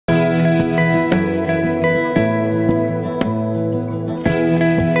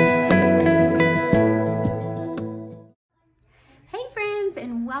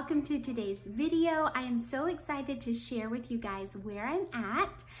today's video. I am so excited to share with you guys where I'm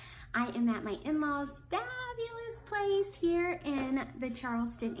at. I am at my in-laws' fabulous place here in the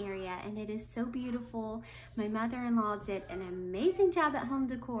Charleston area, and it is so beautiful. My mother-in-law did an amazing job at home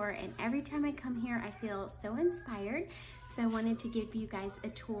decor, and every time I come here, I feel so inspired. So I wanted to give you guys a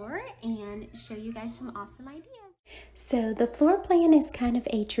tour and show you guys some awesome ideas. So the floor plan is kind of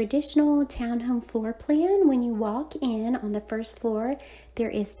a traditional townhome floor plan. When you walk in on the first floor, there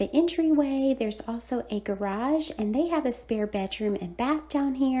is the entryway. There's also a garage, and they have a spare bedroom and bath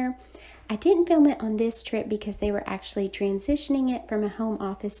down here. I didn't film it on this trip because they were actually transitioning it from a home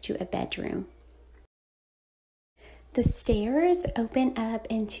office to a bedroom. The stairs open up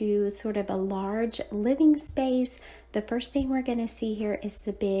into sort of a large living space. The first thing we're going to see here is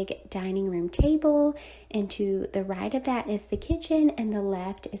the big dining room table, and to the right of that is the kitchen, and the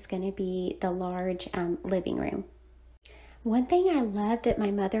left is going to be the large living room. One thing I love that my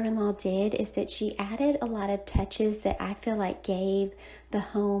mother-in-law did is that she added a lot of touches that I feel like gave the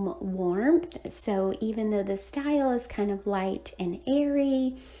home warmth. So even though the style is kind of light and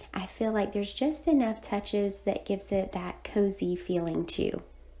airy, I feel like there's just enough touches that gives it that cozy feeling too.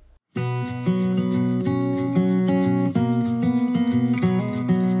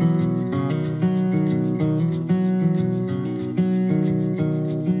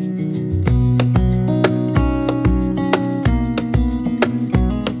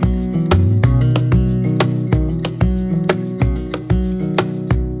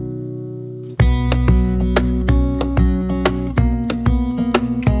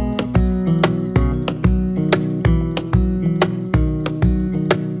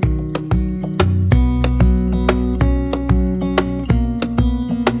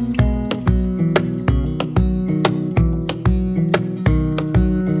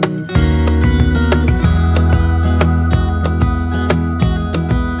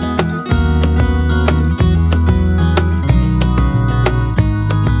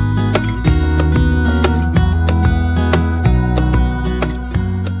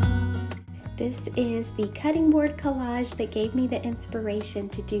 This is the cutting board collage that gave me the inspiration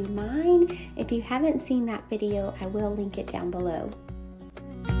to do mine. If you haven't seen that video, I will link it down below.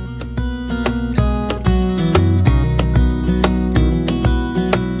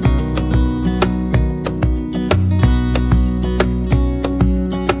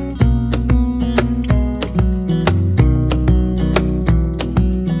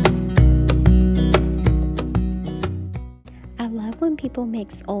 People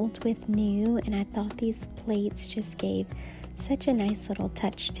mix old with new, and I thought these plates just gave such a nice little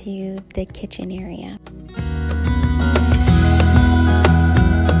touch to the kitchen area.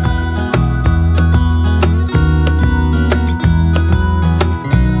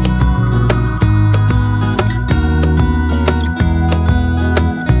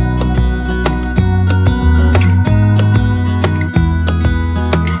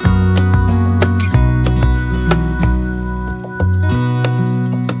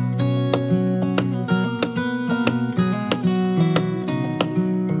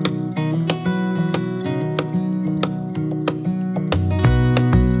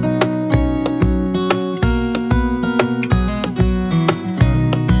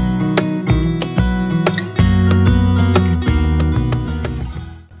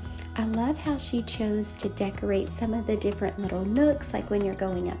 She chose to decorate some of the different little nooks, like when you're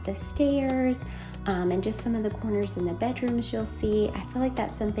going up the stairs, and just some of the corners in the bedrooms you'll see. I feel like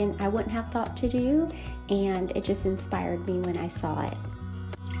that's something I wouldn't have thought to do, and it just inspired me when I saw it.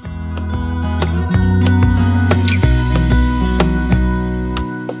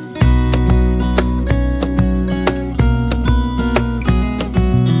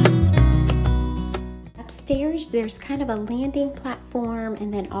 There's kind of a landing platform,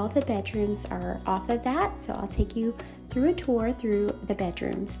 and then all the bedrooms are off of that, so I'll take you through a tour through the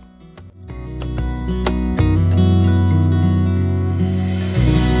bedrooms.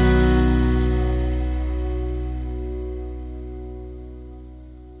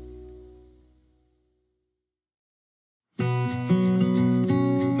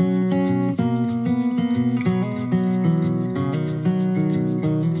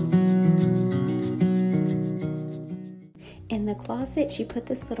 Closet, she put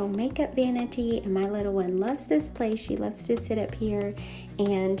this little makeup vanity, and my little one loves this place. She loves to sit up here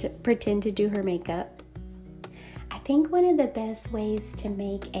and pretend to do her makeup. I think one of the best ways to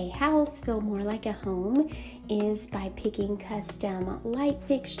make a house feel more like a home is by picking custom light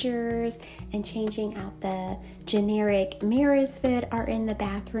fixtures and changing out the generic mirrors that are in the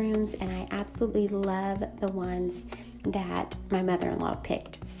bathrooms, and I absolutely love the ones that my mother-in-law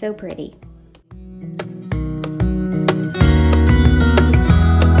picked. So pretty.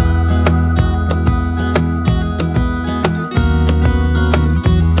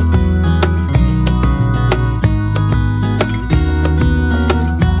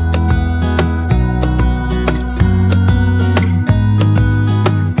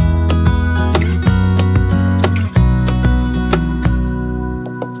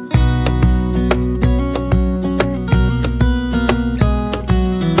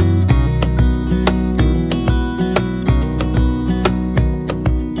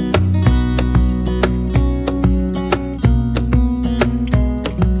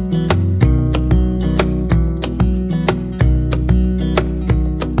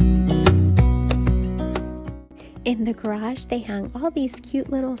 garage, they hung all these cute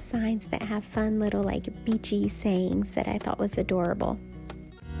little signs that have fun little like beachy sayings that I thought was adorable.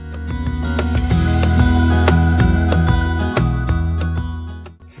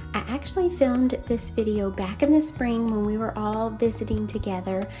 I actually filmed this video back in the spring when we were all visiting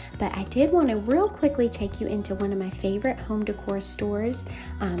together, but I did want to real quickly take you into one of my favorite home decor stores.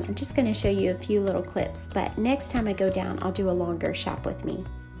 I'm just going to show you a few little clips, but next time I go down, I'll do a longer shop with me.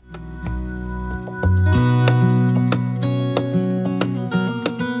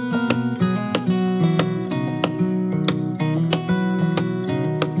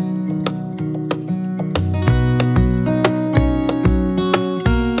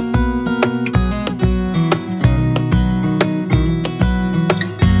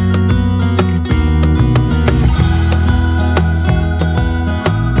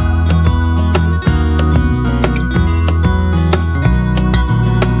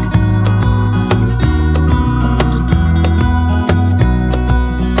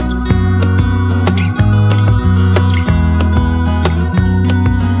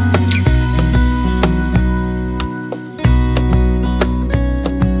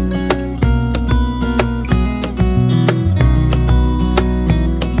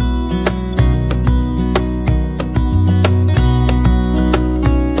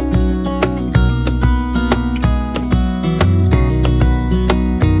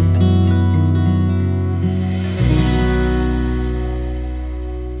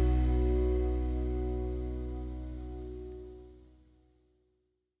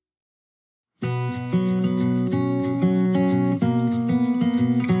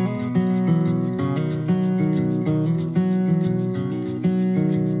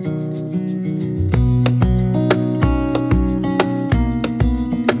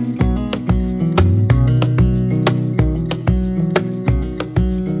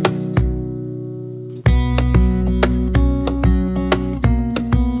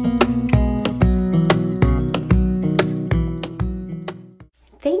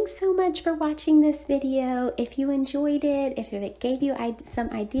 Thanks so much for watching this video. If you enjoyed it, if it gave you some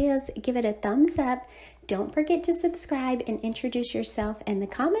ideas, give it a thumbs up. Don't forget to subscribe and introduce yourself in the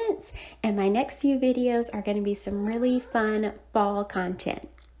comments. And my next few videos are going to be some really fun fall content.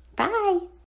 Bye!